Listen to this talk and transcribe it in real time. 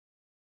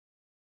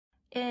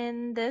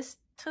In this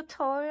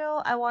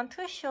tutorial, I want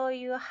to show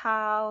you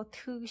how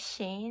to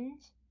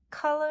change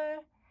color.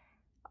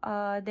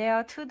 There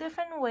are two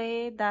different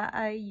ways that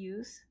I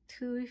use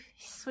to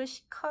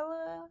switch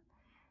color.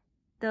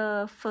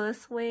 The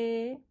first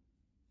way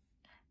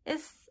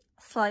is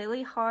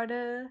slightly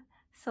harder,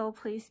 so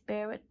please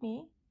bear with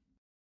me.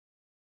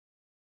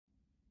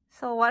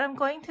 So what I'm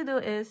going to do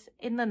is,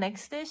 in the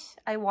next stitch,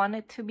 I want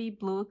it to be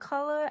blue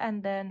color,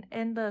 and then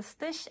in the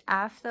stitch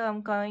after,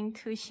 I'm going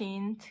to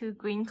change to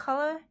green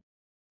color.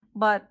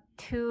 But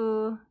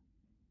to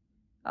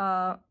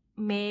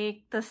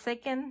make the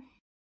second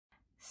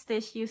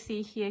stitch you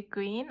see here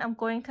green, I'm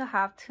going to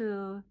have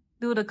to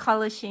do the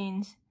color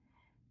change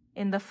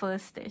in the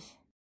first stitch.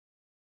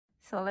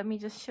 So let me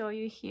just show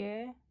you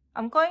here.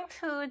 I'm going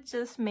to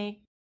just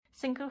make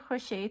single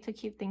crochet to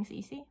keep things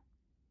easy.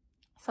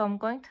 So I'm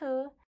going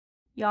to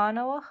yarn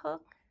over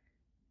hook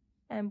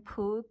and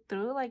pull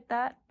through like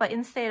that, but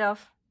instead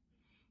of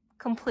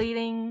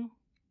completing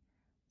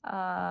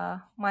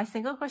my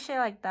single crochet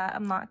like that,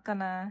 I'm not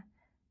gonna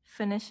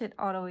finish it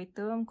all the way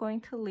through. I'm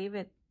going to leave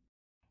it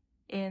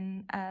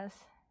in as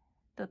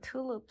the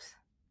two loops.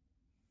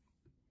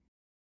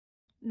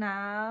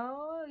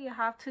 Now you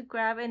have to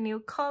grab a new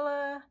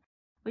color,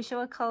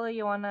 whichever color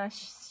you wanna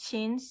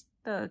change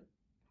the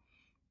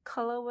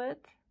color with.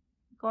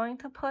 I'm going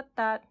to put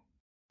that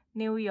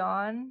new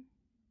yarn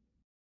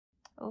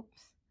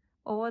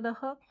over the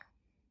hook,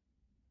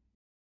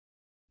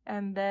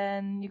 and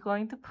then you're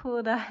going to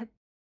pull that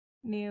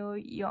new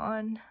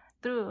yarn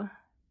through.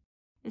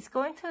 It's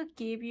going to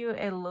give you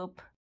a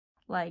loop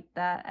like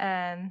that,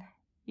 and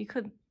you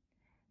could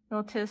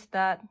notice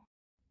that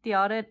the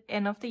other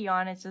end of the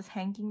yarn is just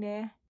hanging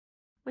there,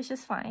 which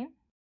is fine.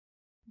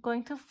 I'm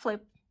going to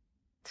flip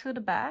to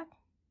the back.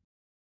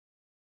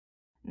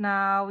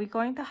 Now we're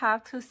going to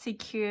have to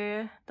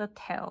secure the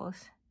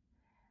tails.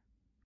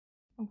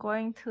 I'm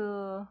going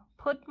to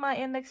put my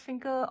index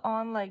finger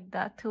on like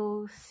that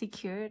to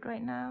secure it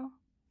right now.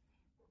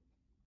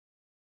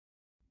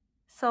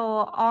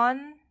 So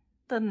on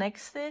the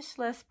next stitch,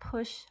 let's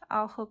push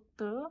our hook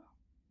through.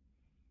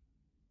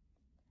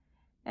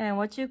 And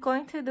what you're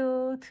going to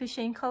do to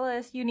change color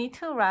is you need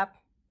to wrap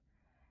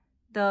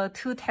the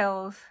two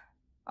tails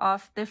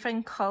of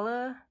different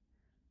color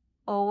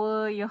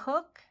over your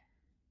hook.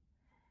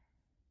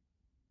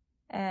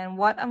 And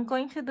what I'm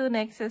going to do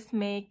next is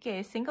make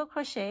a single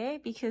crochet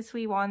because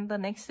we want the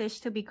next stitch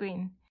to be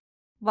green.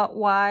 But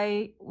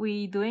while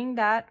we're doing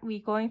that, we're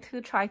going to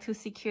try to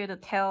secure the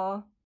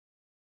tail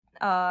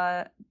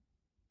that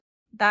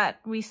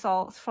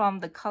results from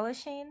the color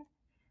chain.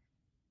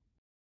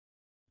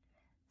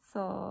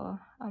 So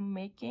I'm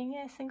making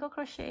a single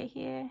crochet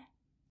here.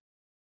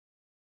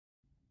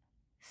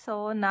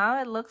 So now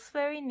it looks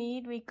very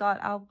neat. We got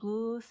our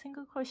blue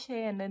single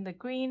crochet and then the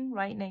green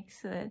right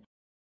next to it.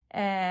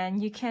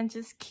 And you can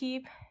just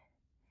keep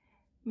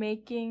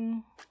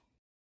making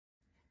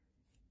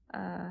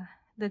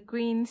the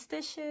green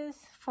stitches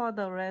for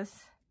the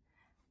rest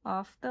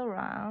of the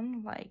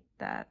round like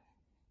that.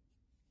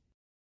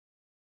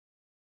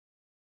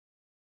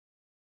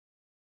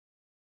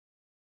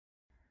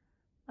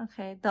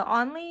 Okay, the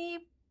only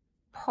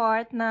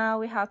part now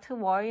we have to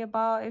worry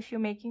about if you're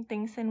making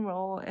things in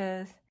row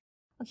is,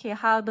 okay,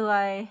 how do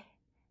I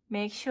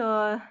make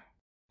sure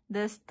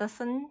this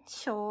doesn't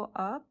show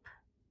up?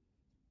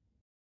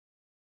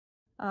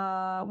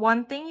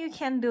 One thing you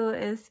can do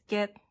is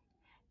get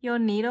your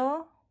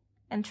needle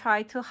and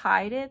try to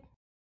hide it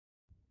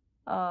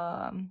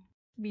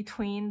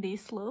between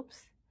these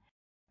loops,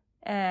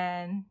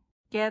 and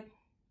get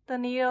the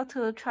needle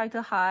to try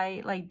to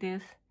hide like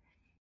this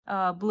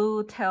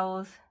blue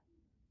tails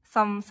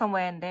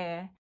somewhere in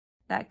there.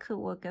 That could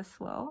work as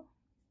well.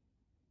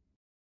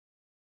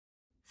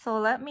 So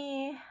let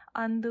me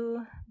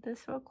undo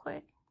this real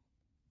quick.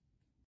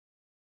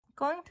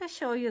 Going to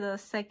show you the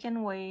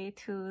second way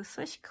to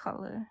switch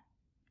color.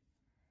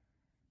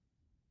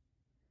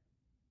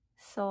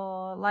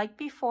 So like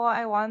before,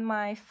 I want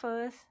my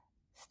first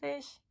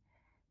stitch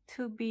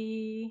to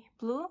be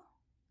blue,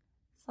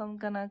 so I'm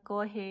gonna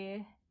go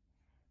ahead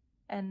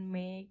and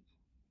make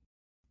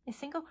a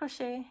single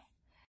crochet.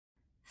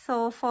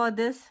 So for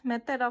this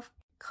method of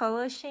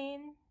color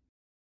change,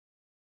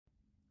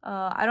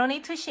 I don't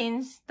need to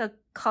change the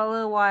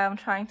color while I'm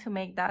trying to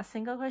make that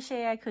single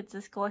crochet. I could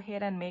just go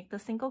ahead and make the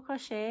single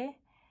crochet.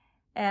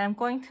 And I'm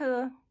going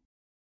to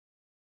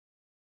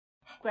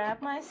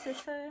grab my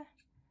scissors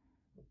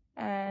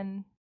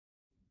and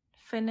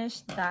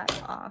finish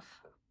that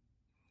off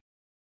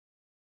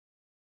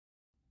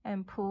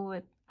and pull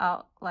it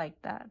out like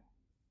that.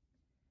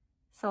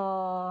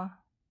 So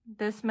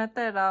this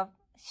method of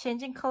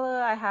changing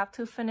color, I have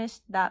to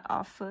finish that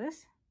off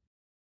first.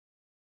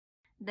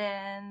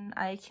 Then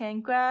I can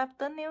grab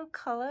the new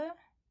color,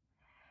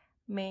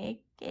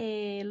 make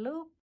a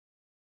loop,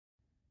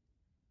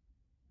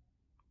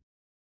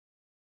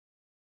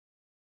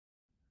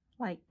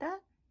 like that.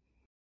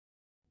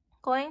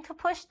 Going to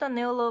push the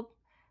new loop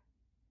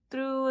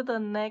through the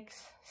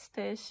next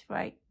stitch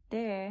right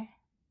there.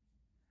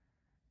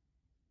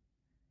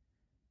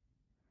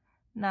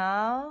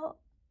 Now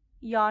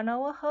yarn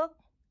over hook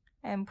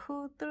and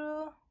pull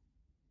through,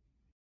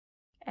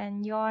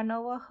 and yarn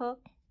over hook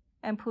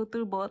and pull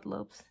through both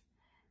loops.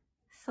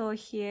 So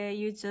here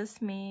you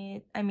just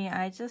made,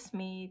 I just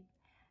made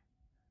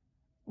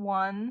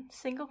one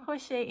single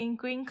crochet in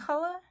green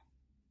color.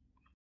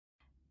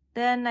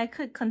 Then I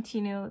could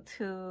continue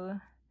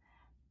to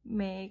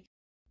make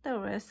the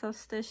rest of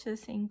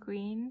stitches in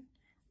green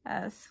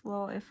as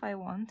well if I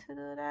want to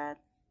do that.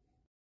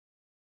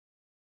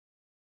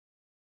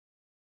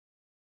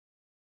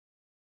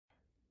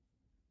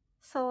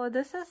 So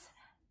this is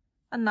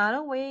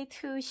another way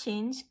to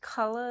change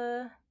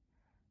color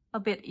a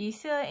bit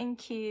easier in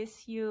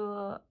case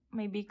you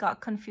maybe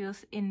got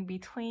confused in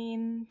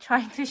between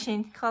trying to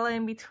change color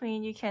in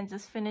between. You can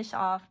just finish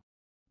off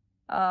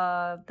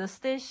the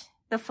stitch,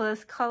 the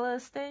first color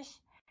stitch,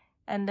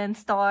 and then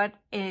start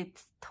a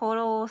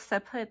total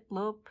separate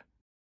loop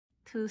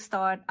to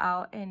start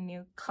out a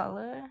new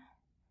color.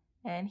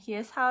 And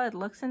here's how it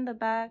looks in the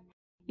back.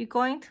 You're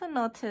going to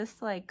notice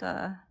like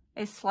a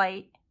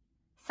slight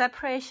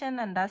separation,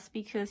 and that's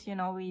because, you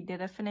know, we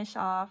did a finish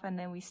off and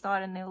then we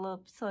start a new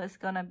loop, so it's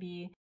gonna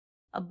be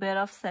a bit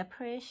of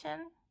separation,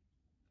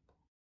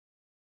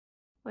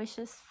 which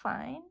is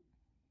fine.